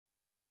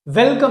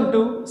Welcome to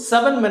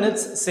 7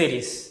 minutes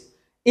series.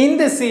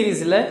 இந்த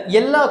சீரீஸ்ல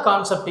எல்லா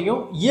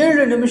கான்செப்டையும்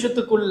 7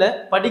 நிமிஷத்துக்குள்ள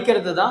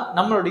படிக்கிறது தான்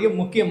நம்மளுடைய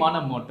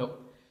முக்கியமான மோட்டோ.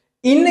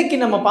 இன்னைக்கு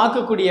நம்ம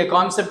பார்க்கக்கூடிய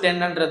கான்செப்ட்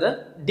என்னன்றத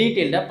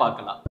டீடைலா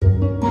பார்க்கலாம்.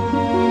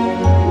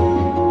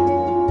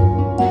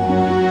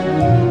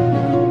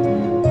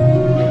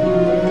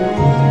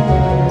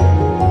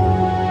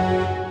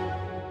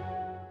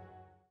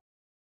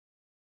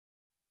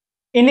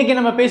 இன்னைக்கு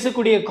நம்ம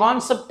பேசக்கூடிய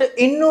கான்செப்ட்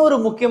இன்னொரு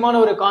முக்கியமான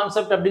ஒரு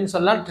கான்செப்ட் அப்படின்னு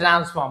சொல்லலாம்,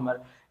 டிரான்ஸ்ஃபார்மர்.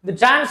 இந்த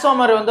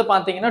டிரான்ஸ்ஃபார்மர் வந்து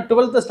பாத்தீங்கன்னா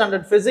 12th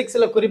ஸ்டாண்டர்ட்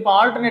பிசிக்ஸ்ல குறிப்பா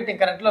ஆல்டர்னேட்டிங்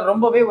கரண்ட்ல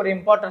ரொம்பவே ஒரு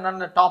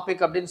இம்பார்ட்டன்டான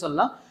டாபிக் அப்படின்னு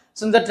சொல்லலாம்.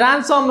 ஸோ இந்த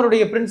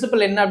டிரான்ஸ்ஃபார்மருடைய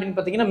பிரின்சிபல் என்ன அப்படின்னு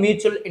பார்த்தீங்கன்னா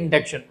mutual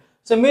induction.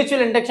 So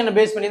mutual இண்டக்ஷனை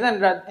base பண்ணி தான்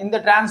இந்த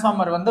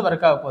டிரான்ஸ்ஃபார்மர் வந்து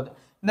ஒர்க் ஆக போகுது.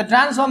 இந்த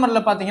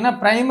டிரான்ஸ்ஃபார்மர்ல பார்த்தீங்கன்னா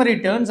primary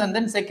turns and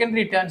then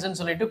secondary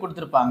டர்ன்ஸ்னு சொல்லிட்டு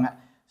கொடுத்துருப்பாங்க.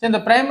 ஸோ இந்த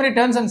பிரைமரி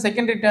டர்ன்ஸ் அண்ட்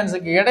செகண்டரி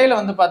டர்ன்ஸுக்கு இடையில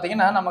வந்து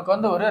பார்த்தீங்கன்னா நமக்கு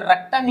வந்து ஒரு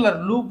ரெக்டாங்குலர்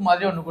லூப்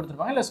மாதிரி ஒன்று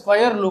கொடுத்துருப்பாங்க, இல்லை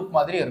ஸ்கொயர் லூப்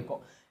மாதிரி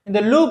இருக்கும். இந்த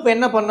லூப்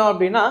என்ன பண்ணோம்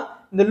அப்படின்னா,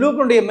 இந்த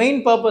லூப்புடைய மெயின்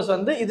பர்பஸ்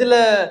வந்து இதில்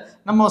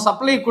நம்ம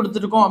சப்ளை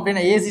கொடுத்துருக்கோம்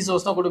அப்படின்னா ஏசி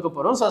சோர்ஸ் தான் கொடுக்க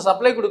போகிறோம். ஸோ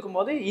சப்ளை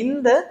கொடுக்கும்போது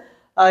இந்த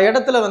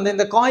இடத்துல வந்து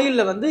இந்த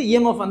காயிலில் வந்து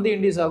இஎம்எஃப் வந்து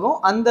இன்டியூஸ் ஆகும்.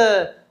 அந்த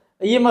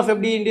இஎம்எஃப்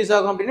எப்படி இன்டியூஸ்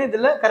ஆகும் அப்படின்னா,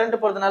 இதில்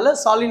கரண்ட் போகிறதுனால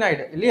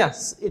சாலினாய்டு இல்லையா,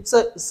 இட்ஸ்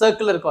அ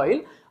சர்க்குலர்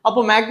காயில்.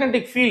 அப்போ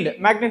மேக்னெட்டிக் ஃபீல்டு,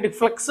 மேக்னெட்டிக்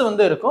ஃப்ளக்ஸ்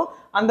வந்து இருக்கும்.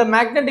 அந்த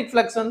மேக்னெட்டிக்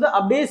ஃப்ளக்ஸ் வந்து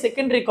அப்படியே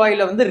செகண்டரி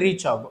காயில வந்து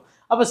ரீச் ஆகும்.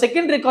 அப்போ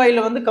செகண்டரி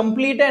காயில வந்து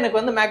கம்ப்ளீட்டாக எனக்கு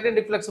வந்து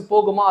மேக்னெட்டிக் ஃப்ளக்ஸ்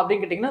போகுமா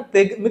அப்படின்னு கேட்டிங்கன்னா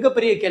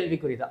மிகப்பெரிய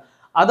கேள்விக்குறி தான்.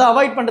 அதை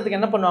அவாய்ட் பண்ணுறதுக்கு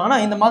என்ன பண்ணுவாங்கன்னா,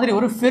 இந்த மாதிரி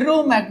ஒரு ஃபெரோ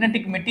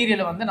மேக்னெட்டிக்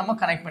மெட்டீரியலை வந்து நம்ம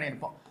கனெக்ட்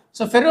பண்ணியிருப்போம்.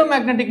 ஸோ ஃபெரோ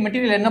மேக்னெட்டிக்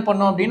மெட்டீரியல் என்ன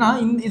பண்ணோம் அப்படின்னா,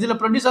 இதில்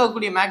ப்ரொடியூஸ்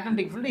ஆகக்கூடிய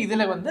மேக்னெட்டிக் ஃபீல்டு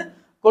இதில் வந்து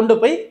கொண்டு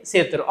போய்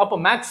சேர்த்துரும். அப்போ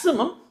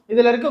மேக்ஸிமம்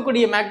இதில்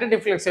இருக்கக்கூடிய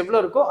மேக்னெட்டிக் ஃப்ளக்ஸ் எவ்வளோ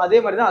இருக்கோ அதே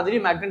மாதிரி தான்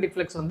அதுலேயும் மேக்னெட்டிக்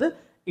ஃப்ளக்ஸ் வந்து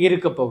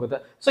இருக்க போகுது.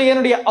 ஸோ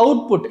என்னுடைய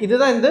அவுட்புட்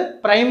இதுதான் இந்த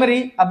பிரைமரி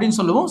அப்படின்னு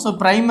சொல்லுவோம். So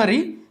primary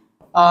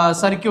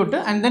circuit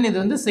and then இது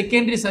வந்து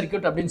செகண்டரி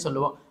சர்க்கியூட் அப்படின்னு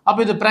சொல்லுவோம். அப்போ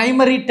இது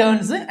பிரைமரி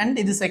டர்ன்ஸ் அண்ட்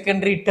இது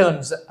செகண்டரி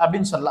டர்ன்ஸ்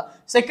அப்படின்னு சொல்லலாம்.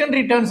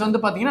 செகண்டரி டர்ன்ஸ் வந்து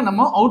பார்த்தீங்கன்னா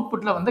நம்ம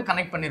அவுட்புட்ல வந்து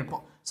கனெக்ட்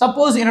பண்ணியிருப்போம்.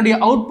 சப்போஸ் என்னுடைய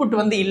அவுட்புட்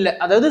வந்து இல்லை,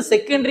 அதாவது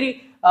செகண்டரி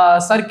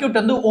சர்க்கியூட்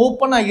வந்து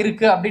ஓப்பனாக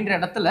இருக்கு அப்படின்ற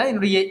இடத்துல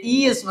என்னுடைய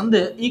இஎஸ்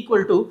வந்து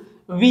ஈக்குவல் டு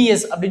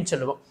விஎஸ் அப்படின்னு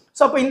சொல்லுவோம்.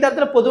 ஸோ அப்போ இந்த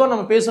இடத்துல பொதுவாக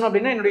நம்ம பேசணும்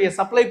அப்படின்னா, என்னுடைய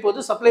சப்ளை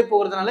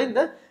போகிறதுனால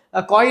இந்த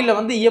காயிலில்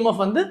வந்து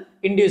இஎம்எஃப் வந்து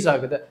இன்டியூஸ்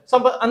ஆகுது. ஸோ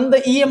அப்போ அந்த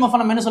இஎம்எஃப்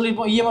நம்ம என்ன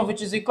சொல்லியிருப்போம், EMF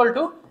which is equal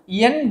to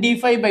N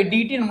DeFi by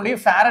DD. நம்மளுடைய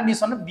ஃபாரடே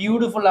சொன்ன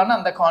பியூட்டிஃபுல்லான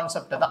அந்த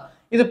கான்செப்ட் தான்.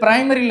 இது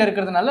பிரைமரியில்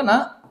இருக்கிறதுனால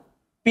நான்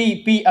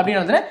பி அப்படின்னு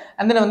எழுதுறேன்.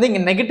 அந்த வந்து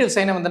இங்கே நெகட்டிவ்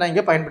சைனை வந்து நான்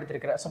இங்கே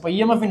பயன்படுத்தியிருக்கிறேன். ஸோ இப்போ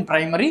EMF in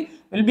primary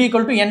will be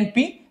equal to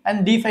NP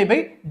and DeFi by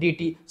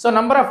DD. So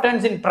number of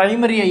turns in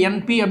primary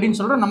NP அப்படின்னு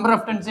சொல்கிறோம், number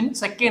of turns in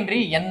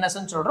secondary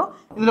என்எஸ்ன்னு சொல்கிறோம்.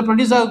 இதில்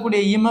ப்ரொடியூஸ்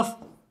ஆகக்கூடிய இஎம்எஃப்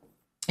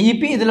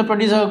இபி, இதில்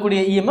ப்ரொடியூஸ்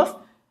ஆகக்கூடிய இஎம்எஃப்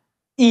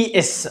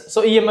இஎஸ். ஸோ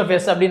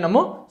இஎம்எஃப்எஸ் அப்படின்னு நம்ம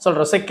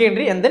சொல்கிறோம்,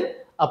 secondary and then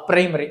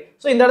primary.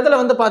 So இந்த இடத்துல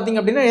வந்து பார்த்தீங்க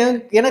அப்படின்னா,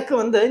 எனக்கு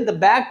வந்து இந்த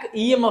பேக்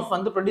இஎம்எஃப்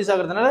வந்து ப்ரொடியூஸ்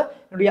ஆகிறதுனால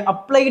என்னுடைய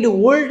அப்ளைடு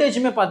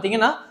வோல்டேஜுமே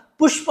பார்த்தீங்கன்னா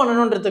புஷ்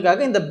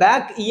பண்ணணுன்றதுக்காக இந்த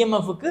பேக்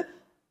இஎம்எஃப்க்கு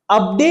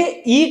அப்படியே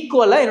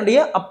ஈக்குவலாக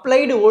என்னுடைய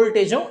அப்ளைடு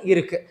வோல்டேஜும்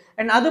இருக்கு.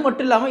 அண்ட் அது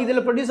மட்டும் இல்லாமல்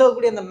இதில் ப்ரொடியூஸ்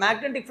ஆகக்கூடிய அந்த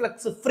மேக்னெட்டிக்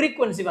ஃப்ளக்ஸ்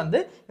ஃப்ரீக்வன்சி வந்து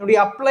என்னுடைய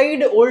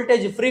அப்ளைடு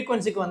வோல்டேஜ்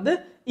ஃப்ரீக்வன்சிக்கு வந்து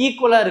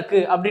ஈக்குவலாக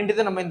இருக்கு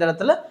அப்படின்றத நம்ம இந்த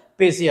இடத்துல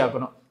பேசி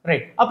ஆகணும்,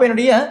 ரைட்? அப்போ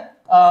என்னுடைய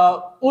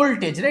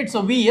voltage, right? So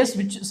Vs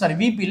which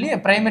Vp இல்லையா,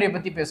 பிரைமரியை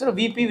பற்றி பேசுகிறோம்.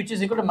 Vp which is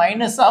equal to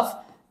minus of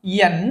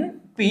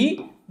Np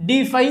d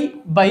phi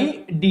by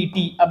dt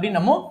அப்படின்னு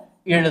நம்ம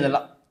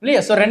எழுதலாம்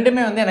இல்லையா. ஸோ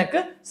ரெண்டுமே வந்து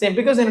எனக்கு சேம்,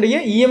 பிகாஸ் என்னுடைய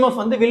EMF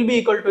வந்து will be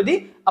equal to the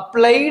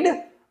applied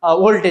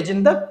voltage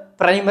in the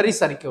primary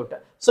circuit.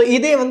 So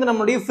இதே வந்து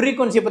நம்மளுடைய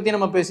ஃப்ரீக்வன்சியை பற்றி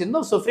நம்ம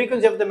பேசியிருந்தோம். So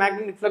frequency of the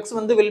magnetic flux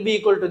வந்து will be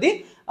equal to the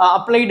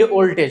applied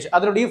voltage,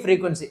 அதனுடைய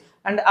ஃப்ரீக்வன்சி.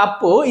 அண்ட்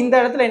அப்போ இந்த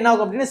இடத்துல என்ன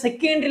ஆகும் அப்படின்னா,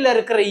 செகண்டரியில்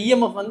இருக்கிற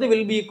இஎம்எஃப் வந்து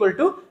will be equal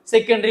to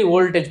secondary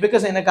voltage,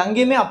 because எனக்கு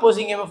அங்கேயுமே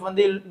அப்போசிங் இஎம்எஃப்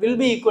வந்து will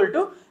be equal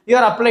to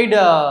your applied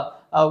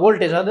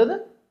voltage, அதாவது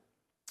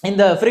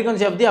இந்த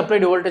frequency of the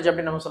applied voltage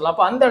அப்படின்னு நம்ம சொல்லலாம்.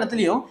 அப்போ அந்த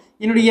இடத்துலையும்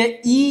என்னுடைய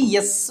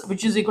ES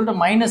which is equal to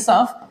minus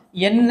of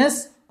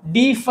NS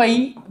D five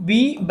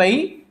P by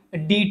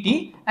DD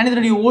and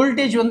இதனுடைய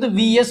வோல்டேஜ் வந்து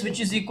vs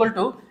which is equal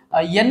to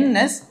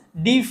NS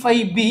D five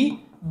P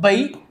by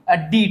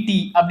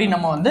DD அப்படின்னு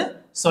நம்ம வந்து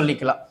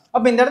சொல்லிக்கலாம்.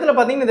 அப்போ இந்த இடத்துல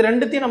பார்த்தீங்கன்னா இது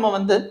ரெண்டுத்தையும் நம்ம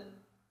வந்து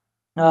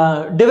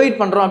டிவைட்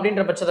பண்ணுறோம்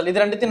அப்படின்ற பட்சத்தில்,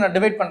 இது ரெண்டுத்தையும் நான்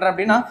டிவைட் பண்ணுறேன்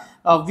அப்படின்னா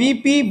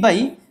VP by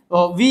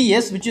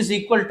vs which is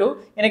equal to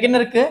எனக்கு என்ன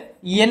இருக்கு,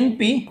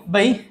 NP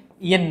by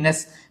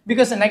NS,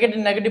 because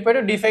negative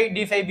போய்டும்,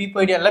 டிஃபை பி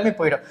போய்டும், எல்லாமே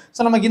போயிடும்.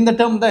 ஸோ நமக்கு இந்த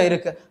டேர்ம் தான்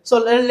இருக்கு. So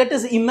let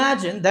us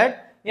imagine that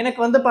எனக்கு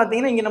வந்து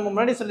பார்த்தீங்கன்னா இங்கே நம்ம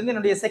முன்னாடி சொல்லியிருந்து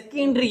என்னுடைய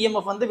செகண்டரி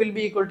இஎம்எஃப் வந்து will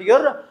be equal to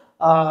your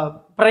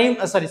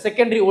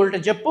secondary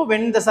voltage எப்போ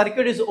when the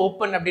circuit is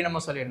open அப்படின்னு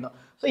நம்ம சொல்லியிருந்தோம்.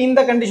 ஸோ இந்த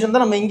கண்டிஷன்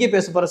தான் நம்ம இங்கே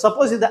பேச போகிறோம்.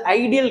 சப்போஸ் இது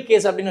ஐடியல்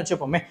கேஸ் அப்படின்னு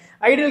வச்சுப்போமே,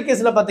 ஐடியல்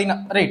கேஸில் பார்த்தீங்கன்னா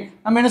ரைட்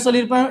நம்ம என்ன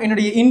சொல்லியிருப்போம்,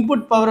 என்னுடைய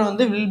இன்புட் பவர்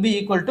வந்து will be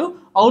equal to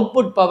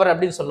output power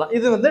அப்படின்னு சொல்லலாம்.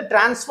 இது வந்து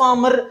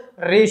டிரான்ஸ்ஃபார்மர்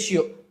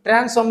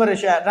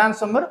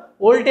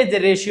வோல்டேஜ்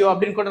ரேஷியோ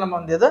அப்படின்னு கூட நம்ம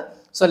வந்து இதை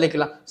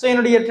சொல்லிக்கலாம். ஸோ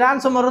என்னுடைய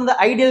டிரான்ஸ்ஃபார்மர் வந்து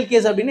ஐடியல்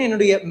கேஸ் அப்படின்னா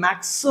என்னுடைய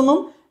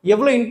மேக்ஸிமம்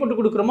எவ்வளோ இன்புட்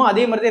கொடுக்குறோமோ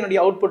அதே மாதிரி தான்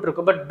என்னுடைய அவுட்புட்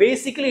இருக்கும். But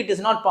basically it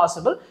is not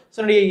possible. So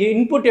என்னுடைய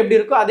இன்புட் எப்படி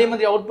இருக்கோ அதே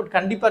மாதிரி அவுட்புட்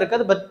கண்டிப்பாக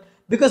இருக்காது. But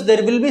because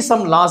there will be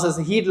some losses,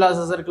 heat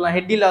losses இருக்கலாம்,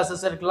 heady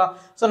losses இருக்கலாம்.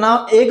 ஸோ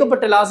நான்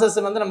ஏகப்பட்ட லாசஸ்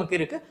வந்து நமக்கு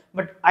இருக்கு.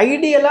 பட்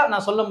ஐடியலாக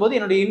நான் சொல்லும்போது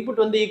என்னுடைய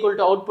இன்புட் வந்து ஈக்குவல்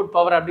டு அவுட்புட்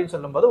பவர் அப்படின்னு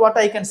சொல்லும்போது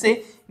வாட் ஐ கேன் சே,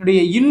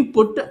 என்னுடைய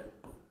input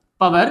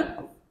power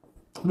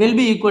will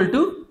be equal to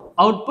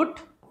output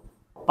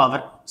power.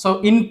 So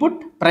input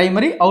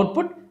primary,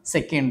 output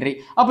secondary.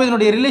 அப்போ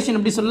இதனுடைய ரிலேஷன்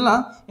எப்படி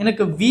சொல்லலாம்,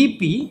 எனக்கு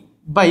Vp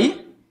by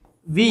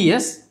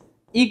Vs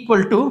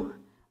equal to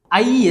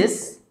Is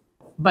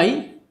by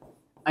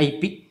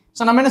Ip.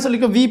 So நம்ம என்ன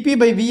சொல்லியிருக்கோம், Vp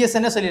by Vs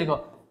என்ன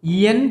சொல்லியிருக்கோம்,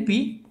 Np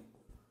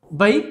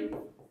by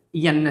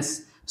Ns.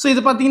 ஸோ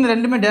இது பார்த்தீங்கன்னா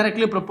ரெண்டுமே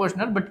டைரக்ட்லி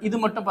ப்ரொபோஷனல், பட் இது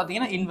மட்டும்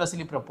பார்த்தீங்கன்னா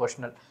inversely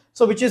proportional.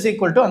 So which is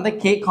equal to அந்த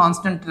K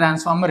கான்ஸ்டன்ட்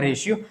டிரான்ஸ்ஃபார்மர்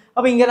ரேஷியோ.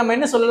 அப்போ இங்கே நம்ம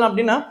என்ன சொல்லலாம்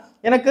அப்படின்னா,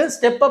 எனக்கு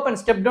step up and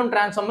step down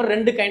transformer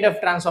ரெண்டு கைண்ட் ஆஃப்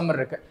டிரான்ஸ்ஃபார்மர்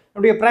இருக்கு.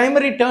 என்னுடைய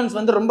பிரைமரி டர்ன்ஸ்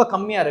வந்து ரொம்ப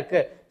கம்மியாக இருக்கு,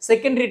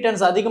 செகண்டரி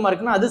டர்ன்ஸ் அதிகமாக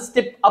இருக்குன்னா அது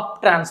ஸ்டெப் அப்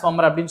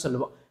டிரான்ஸ்ஃபார்மர் அப்படின்னு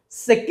சொல்லுவோம்.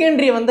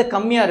 செகண்டரி வந்து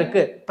கம்மியாக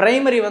இருக்கு,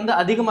 பிரைமரி வந்து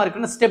அதிகமாக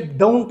இருக்குன்னா ஸ்டெப்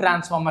டவுன்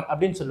டிரான்ஸ்ஃபார்மர்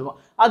அப்படின்னு சொல்லுவோம்.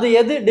 அது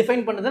எது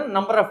டிஃபைன் பண்ணுதுன்னா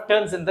நம்பர் ஆஃப்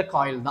டர்ன்ஸ் இந்த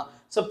காயில் தான்.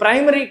 ஸோ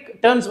பிரைமரி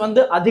டர்ன்ஸ்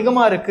வந்து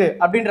அதிகமாக இருக்கு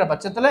அப்படின்ற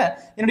பட்சத்தில்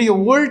என்னுடைய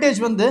வோல்டேஜ்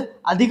வந்து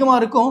அதிகமாக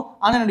இருக்கும்,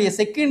 ஆனால் என்னுடைய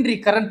செகண்டரி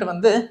கரண்ட்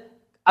வந்து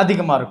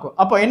அதிகமாக இருக்கும்.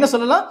 அப்போ என்ன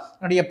சொல்லலாம்,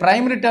 என்னுடைய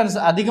பிரைமரி டர்ன்ஸ்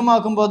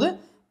அதிகமாகும் போது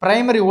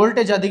பிரைமரி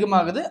வோல்டேஜ்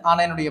அதிகமாகுது,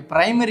 ஆனால் என்னுடைய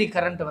பிரைமரி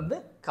கரண்ட் வந்து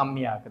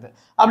கம்மியாகுது.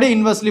 அப்படியே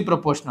இன்வெர்ஸ்லி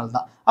ப்ரொபோஷனல்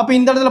தான். அப்போ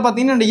இந்த இடத்துல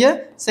பார்த்தீங்கன்னா என்னுடைய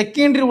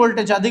செகண்டரி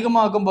வோல்டேஜ்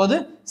அதிகமாகும் போது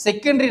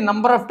செகண்டரி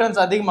நம்பர் ஆஃப்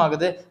டர்ன்ஸ்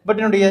அதிகமாகுது, பட்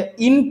என்னுடைய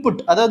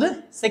இன்புட் அதாவது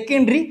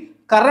செகண்டரி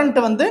கரண்ட்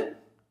வந்து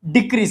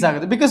டிக்ரீஸ்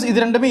ஆகுது, பிகாஸ் இது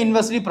ரெண்டுமே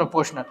இன்வெர்ஸ்லி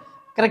ப்ரொபோஷனல்.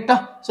 கரெக்டா?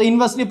 ஸோ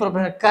இன்வெர்ஸ்லி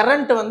ப்ரொபோஷனல்,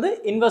 கரண்ட் வந்து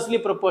inversely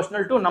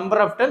proportional to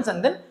number of turns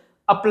and then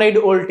applied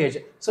voltage.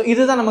 So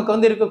இதுதான் நமக்கு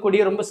வந்து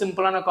இருக்கக்கூடிய ரொம்ப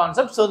சிம்பிளான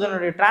கான்செப்ட். ஸோ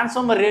இதனுடைய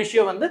டிரான்ஸ்ஃபார்மர்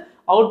ரேஷியோ வந்து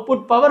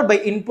output power by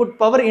input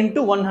power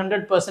into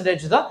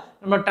 100% தான்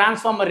நம்ம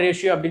டிரான்ஸ்ஃபார்மர்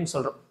ரேஷியோ அப்படின்னு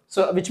சொல்றோம்.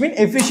 So which mean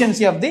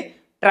efficiency of the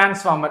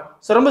transformer.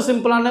 So ரொம்ப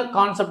சிம்பிளான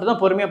கான்செப்ட்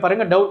தான், பொறுமையாக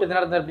பாருங்க. டவுட்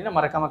எதுனா இருந்தால் அப்படின்னா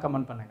மறக்காம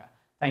கமெண்ட் பண்ணுங்க.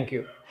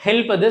 Thank you.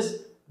 Help this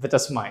with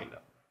a smile.